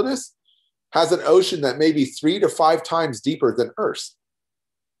 Enceladus, has an ocean that may be 3 to 5 times deeper than Earth's,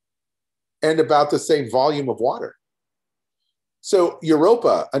 and about the same volume of water. So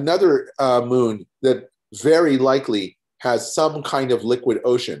Europa, another moon that very likely has some kind of liquid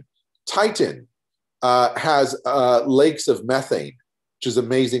ocean. Titan has lakes of methane, which is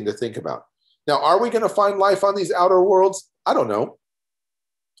amazing to think about. Now, are we going to find life on these outer worlds? I don't know.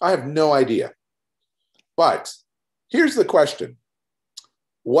 I have no idea. But here's the question.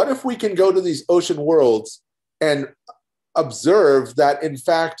 What if we can go to these ocean worlds and observe that, in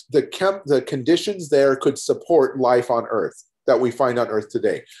fact, the conditions there could support life on Earth that we find on Earth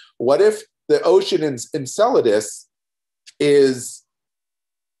today? What if the ocean in Enceladus is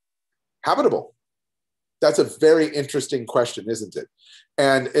habitable? That's a very interesting question, isn't it?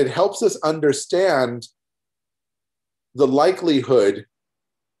 And it helps us understand the likelihood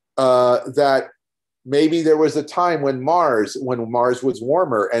that maybe there was a time when Mars was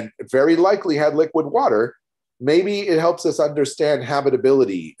warmer and very likely had liquid water. Maybe it helps us understand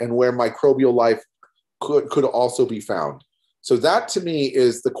habitability and where microbial life could also be found. So that, to me,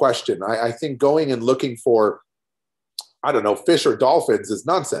 is the question. I think going and looking for, I don't know, fish or dolphins is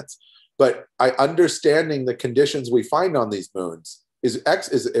nonsense. But understanding the conditions we find on these moons is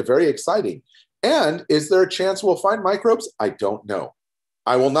very exciting. And is there a chance we'll find microbes? I don't know.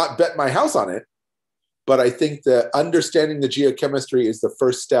 I will not bet my house on it. But I think that understanding the geochemistry is the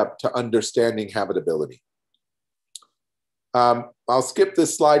first step to understanding habitability. I'll skip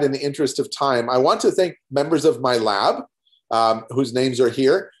this slide in the interest of time. I want to thank members of my lab, whose names are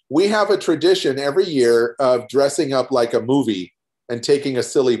here. We have a tradition every year of dressing up like a movie and taking a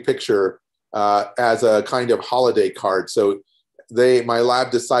silly picture as a kind of holiday card. So my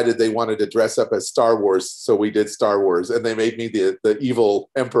lab decided they wanted to dress up as Star Wars, so we did Star Wars, and they made me the evil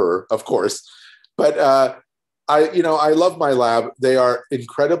emperor, of course. But I love my lab. They are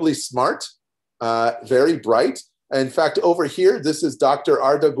incredibly smart, very bright. In fact, over here, this is Dr.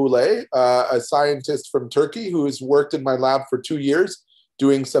 Arda Gule, a scientist from Turkey who has worked in my lab for 2 years,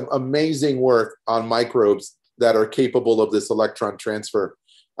 doing some amazing work on microbes that are capable of this electron transfer.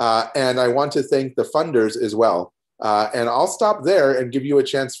 And I want to thank the funders as well. And I'll stop there and give you a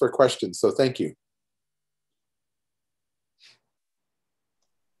chance for questions. So thank you.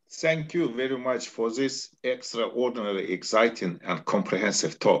 Thank you very much for this extraordinary, exciting, and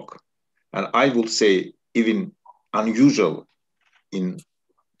comprehensive talk. And I would say even unusual in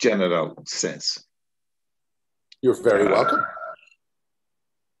general sense. You're very welcome.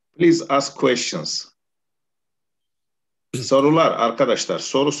 Please ask questions. Sorular arkadaşlar,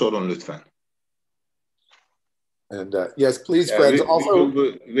 soru sorun lütfen. And yes, please, friends. Also, we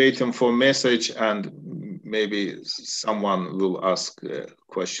will be waiting for message, and maybe someone will ask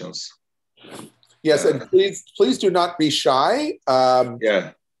questions. Yes, and please do not be shy.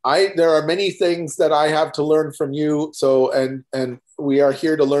 Yeah, there are many things that I have to learn from you. So, and we are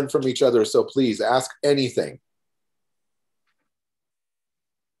here to learn from each other. So please ask anything.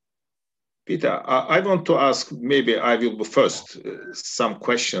 Peter, I want to ask. Maybe I will be first. Some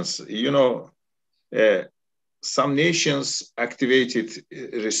questions. You know. Some nations activated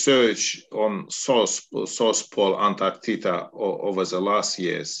research on South Pole Antarctica over the last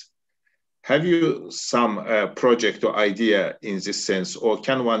years. Have you some project or idea in this sense, or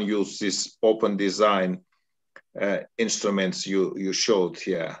can one use this open design instruments you showed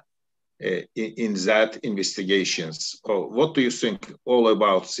here in that investigations? Or what do you think all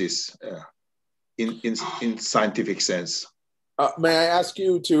about this in scientific sense? May I ask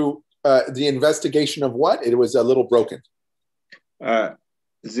you to the investigation of what? It was a little broken.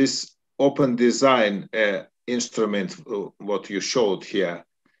 This open design instrument, what you showed here,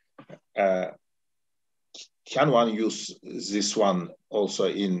 can one use this one also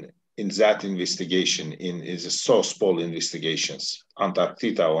in that investigation, in the source pole investigations,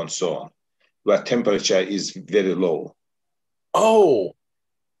 Antarctica and so on, where temperature is very low? Oh,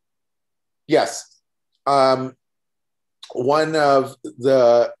 yes. One of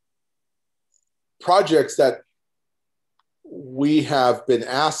the projects that we have been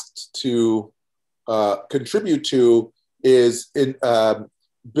asked to contribute to is in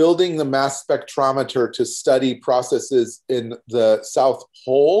building the mass spectrometer to study processes in the South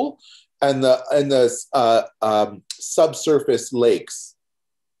Pole and the subsurface lakes.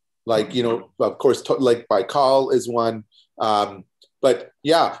 Like, you know, of course, Lake Baikal is one. But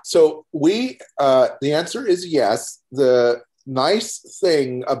yeah, so we, the answer is yes. The nice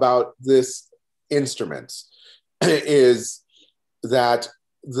thing about this instrument is that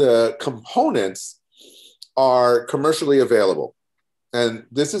the components are commercially available. And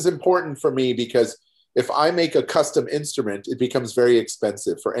this is important for me because if I make a custom instrument, it becomes very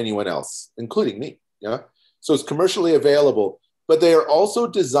expensive for anyone else, including me. Yeah. So it's commercially available, but they are also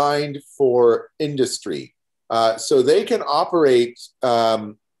designed for industry. So they can operate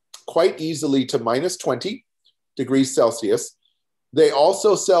quite easily to -20 degrees Celsius. They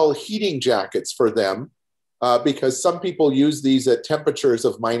also sell heating jackets for them because some people use these at temperatures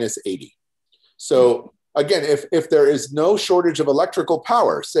of -80. So again, if there is no shortage of electrical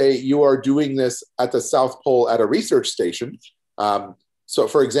power, say you are doing this at the South Pole at a research station. So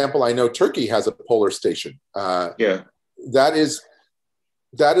for example, I know Turkey has a polar station. Yeah. That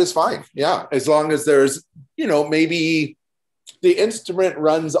is fine. Yeah. As long as there's, you know, maybe the instrument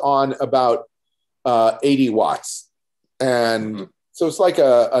runs on about 80 watts. And so it's like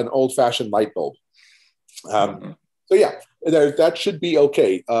an old fashioned light bulb. So yeah, that should be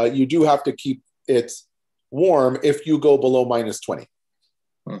okay. You do have to keep it warm if you go below -20.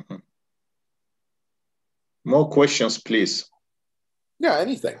 More questions, please. Yeah,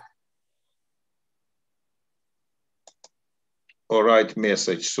 anything. Or write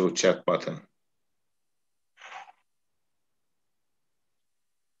message through chat button.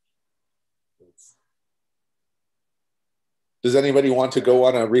 Does anybody want to go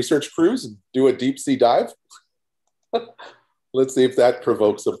on a research cruise and do a deep sea dive? Let's see if that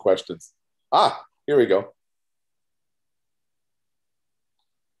provokes some questions. Ah, here we go.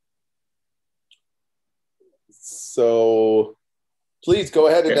 So please go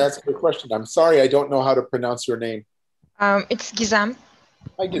ahead and ask your question. I'm sorry, I don't know how to pronounce your name. It's Gizem.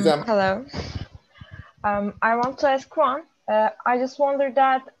 Hi, Gizem. Hello. I want to ask one. I just wonder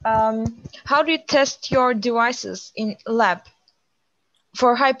that how do you test your devices in lab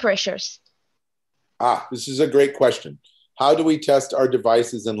for high pressures? Ah, this is a great question. How do we test our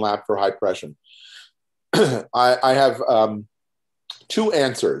devices in lab for high pressure? I have two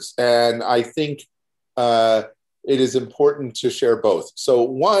answers, and I think it is important to share both. So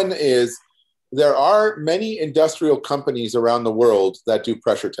one is there are many industrial companies around the world that do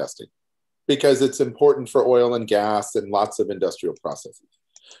pressure testing because it's important for oil and gas and lots of industrial processes.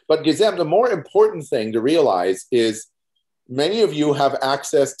 But Gizem, the more important thing to realize is many of you have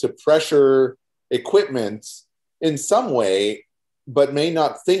access to pressure equipment in some way, but may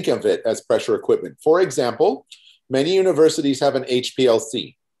not think of it as pressure equipment. For example, many universities have an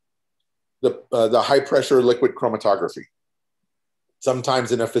HPLC, the high pressure liquid chromatography,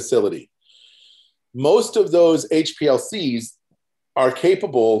 sometimes in a facility. Most of those HPLCs are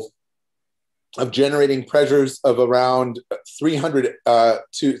capable of generating pressures of around 300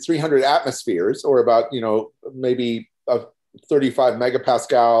 to 300 atmospheres, or about, you know, maybe 35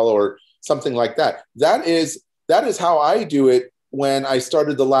 megapascal or something like that. That is how I do it when I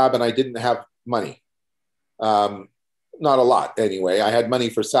started the lab and I didn't have money. Not a lot anyway. I had money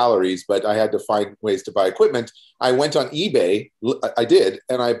for salaries, but I had to find ways to buy equipment. I went on eBay, I did,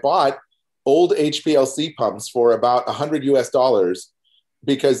 and I bought old HPLC pumps for about $100 US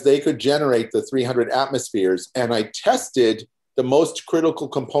because they could generate the 300 atmospheres. And I tested the most critical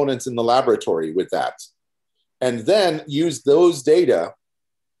components in the laboratory with that. And then used those data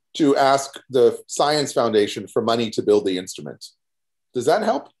to ask the Science Foundation for money to build the instrument. Does that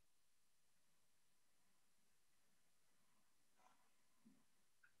help?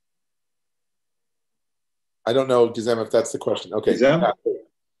 I don't know, Gizem, if that's the question. Okay. Gizem?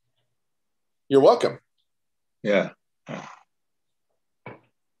 You're welcome. Yeah.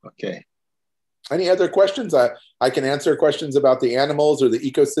 Okay. Any other questions? I can answer questions about the animals or the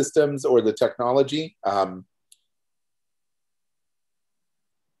ecosystems or the technology.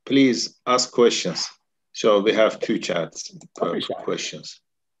 Please ask questions. So we have two chats per questions.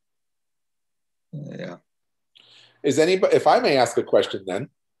 Yeah. Is anybody, if I may ask a question then,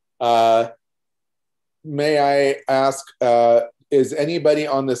 may I ask, is anybody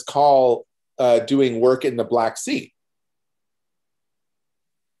on this call doing work in the Black Sea?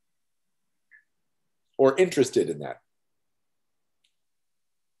 Or interested in that?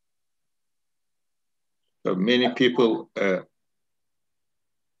 So many people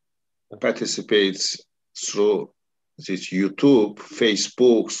participate through this YouTube,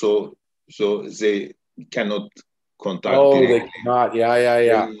 Facebook, so they cannot contact. Oh, directly. they cannot.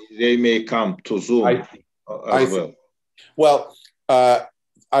 Yeah. They may come to Zoom as well. Well, I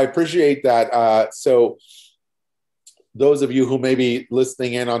appreciate that. So those of you who may be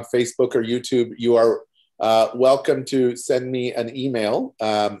listening in on Facebook or YouTube, you are welcome to send me an email.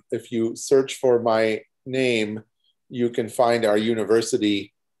 If you search for my name, you can find our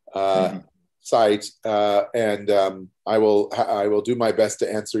university site, and I will do my best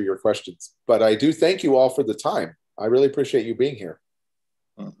to answer your questions. But I do thank you all for the time. I really appreciate you being here.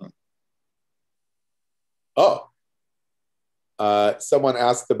 Someone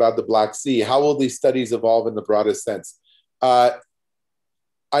asked about the Black Sea. How will these studies evolve in the broadest sense? I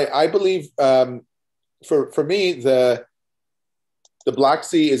believe, for me, the Black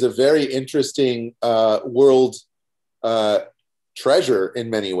Sea is a very interesting world treasure in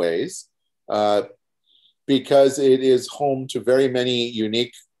many ways, because it is home to very many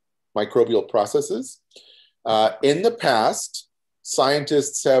unique microbial processes. In the past,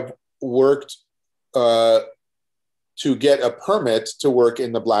 scientists have worked to get a permit to work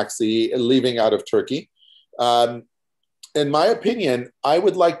in the Black Sea, leaving out of Turkey. In my opinion, I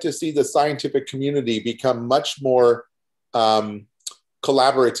would like to see the scientific community become much more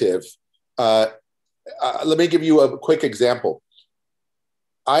collaborative. Let me give you a quick example.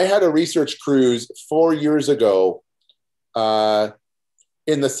 I had a research cruise 4 years ago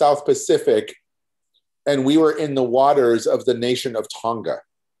in the South Pacific, and we were in the waters of the nation of Tonga.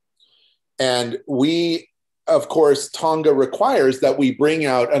 And we, of course, Tonga requires that we bring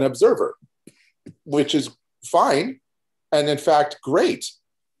out an observer, which is fine, and in fact, great.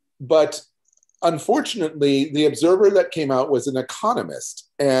 But unfortunately, the observer that came out was an economist.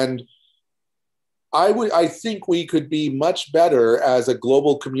 And I think we could be much better as a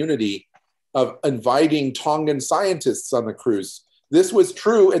global community of inviting Tongan scientists on the cruise. This was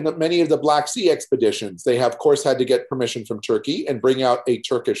true in many of the Black Sea expeditions. They have, of course, had to get permission from Turkey and bring out a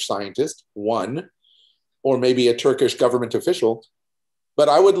Turkish scientist, one, or maybe a Turkish government official. But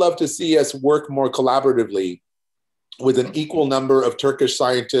I would love to see us work more collaboratively with an equal number of Turkish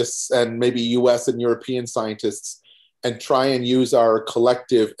scientists and maybe US and European scientists, and try and use our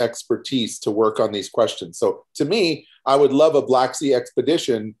collective expertise to work on these questions. So to me, I would love a Black Sea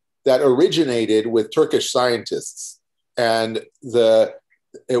expedition that originated with Turkish scientists, and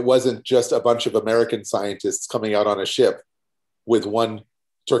it wasn't just a bunch of American scientists coming out on a ship with one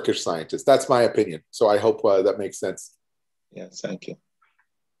Turkish scientist. That's my opinion. So I hope that makes sense. Yeah, thank you.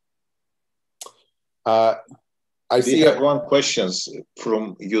 We have one question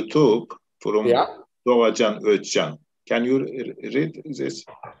from YouTube, from Doğacan Özcan. Can you read this?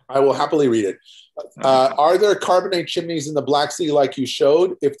 I will happily read it. Are there carbonate chimneys in the Black Sea like you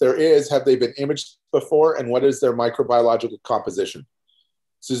showed? If there is, have they been imaged before? And what is their microbiological composition?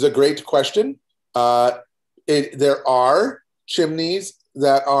 This is a great question. There are chimneys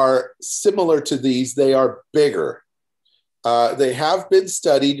that are similar to these. They are bigger. They have been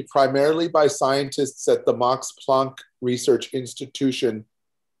studied primarily by scientists at the Max Planck Research Institution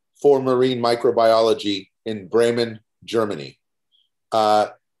for Marine Microbiology in Bremen, Germany.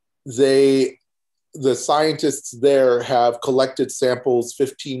 The scientists there have collected samples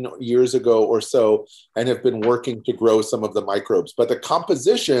 15 years ago or so and have been working to grow some of the microbes. But the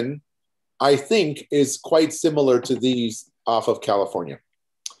composition, I think, is quite similar to these off of California.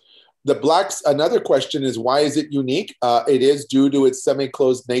 Another question is, why is it unique? It is due to its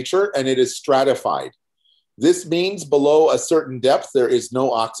semi-closed nature, and it is stratified. This means below a certain depth, there is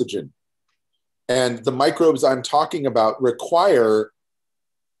no oxygen. And the microbes I'm talking about require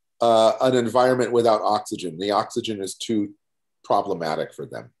an environment without oxygen. The oxygen is too problematic for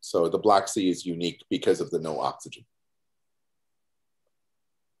them. So the Black Sea is unique because of the no oxygen.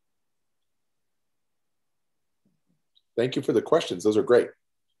 Thank you for the questions. Those are great.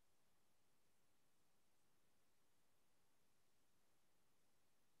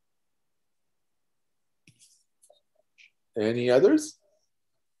 Any others?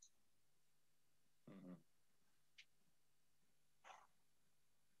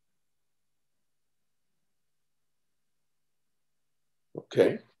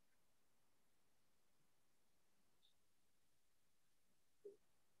 Okay.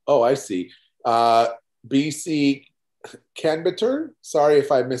 Oh, I see. BC Canbitter, sorry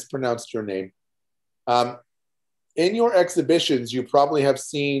if I mispronounced your name. In your exhibitions, you probably have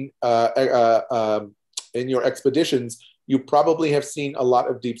seen, in your expeditions, you probably have seen a lot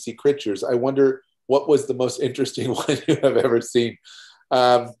of deep sea creatures. I wonder what was the most interesting one you have ever seen.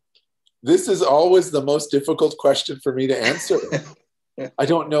 This is always the most difficult question for me to answer. I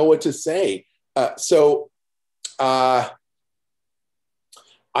don't know what to say. I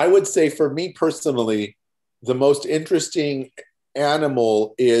would say for me personally, the most interesting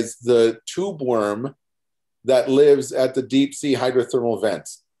animal is the tube worm that lives at the deep sea hydrothermal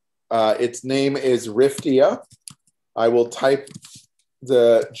vents. Its name is Riftia. I will type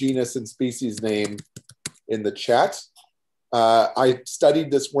the genus and species name in the chat. I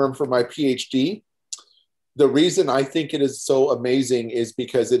studied this worm for my PhD. The reason I think it is so amazing is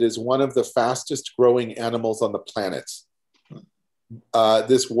because it is one of the fastest growing animals on the planet.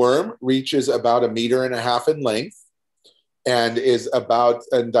 This worm reaches about 1.5 meters in length and is about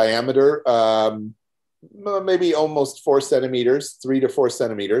in diameter, maybe almost 4 centimeters, 3 to 4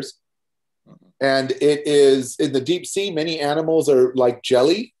 centimeters. And it is in the deep sea, many animals are like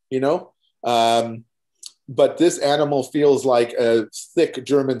jelly, you know, but this animal feels like a thick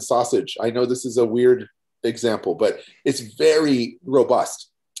German sausage. I know this is a weird example, but it's very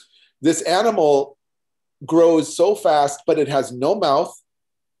robust. This animal grows so fast, but it has no mouth,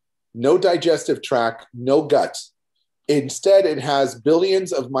 no digestive tract, no gut. Instead, it has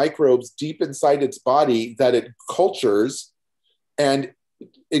billions of microbes deep inside its body that it cultures, and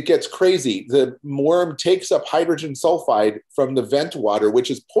it gets crazy. The worm takes up hydrogen sulfide from the vent water,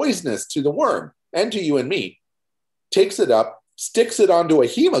 which is poisonous to the worm and to you and me, takes it up, sticks it onto a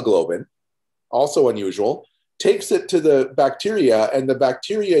hemoglobin, also unusual, takes it to the bacteria, and the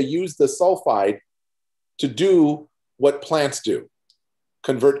bacteria use the sulfide to do what plants do,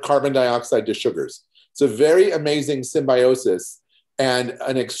 convert carbon dioxide to sugars. It's a very amazing symbiosis and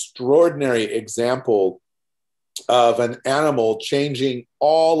an extraordinary example of an animal changing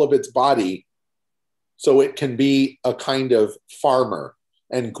all of its body so it can be a kind of farmer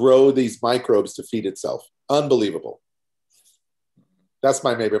and grow these microbes to feed itself. Unbelievable. That's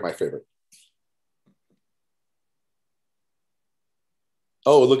maybe my favorite.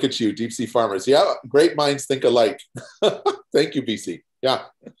 Oh, look at you, deep sea farmers. Yeah, great minds think alike. Thank you, BC. Yeah.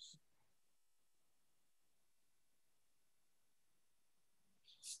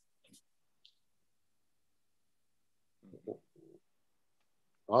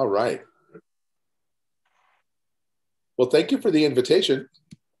 All right. Well, thank you for the invitation.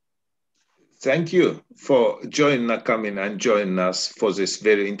 Thank you for coming and joining us for this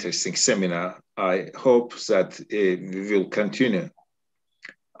very interesting seminar. I hope that we will continue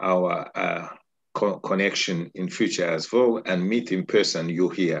our connection in future as well and meet in person you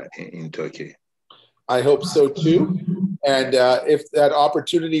here in Turkey. I hope so too. And if that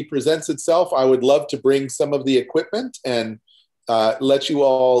opportunity presents itself, I would love to bring some of the equipment and let you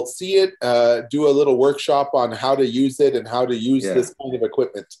all see it, do a little workshop on how to use it and how to use this kind of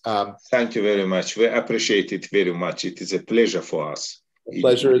equipment. Thank you very much. We appreciate it very much. It is a pleasure for us. The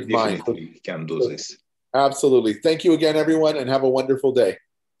pleasure is mine. We can do this. Absolutely. Thank you again, everyone, and have a wonderful day.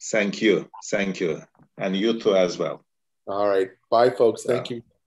 Thank you. Thank you. And you too as well. All right. Bye, folks. Thank you.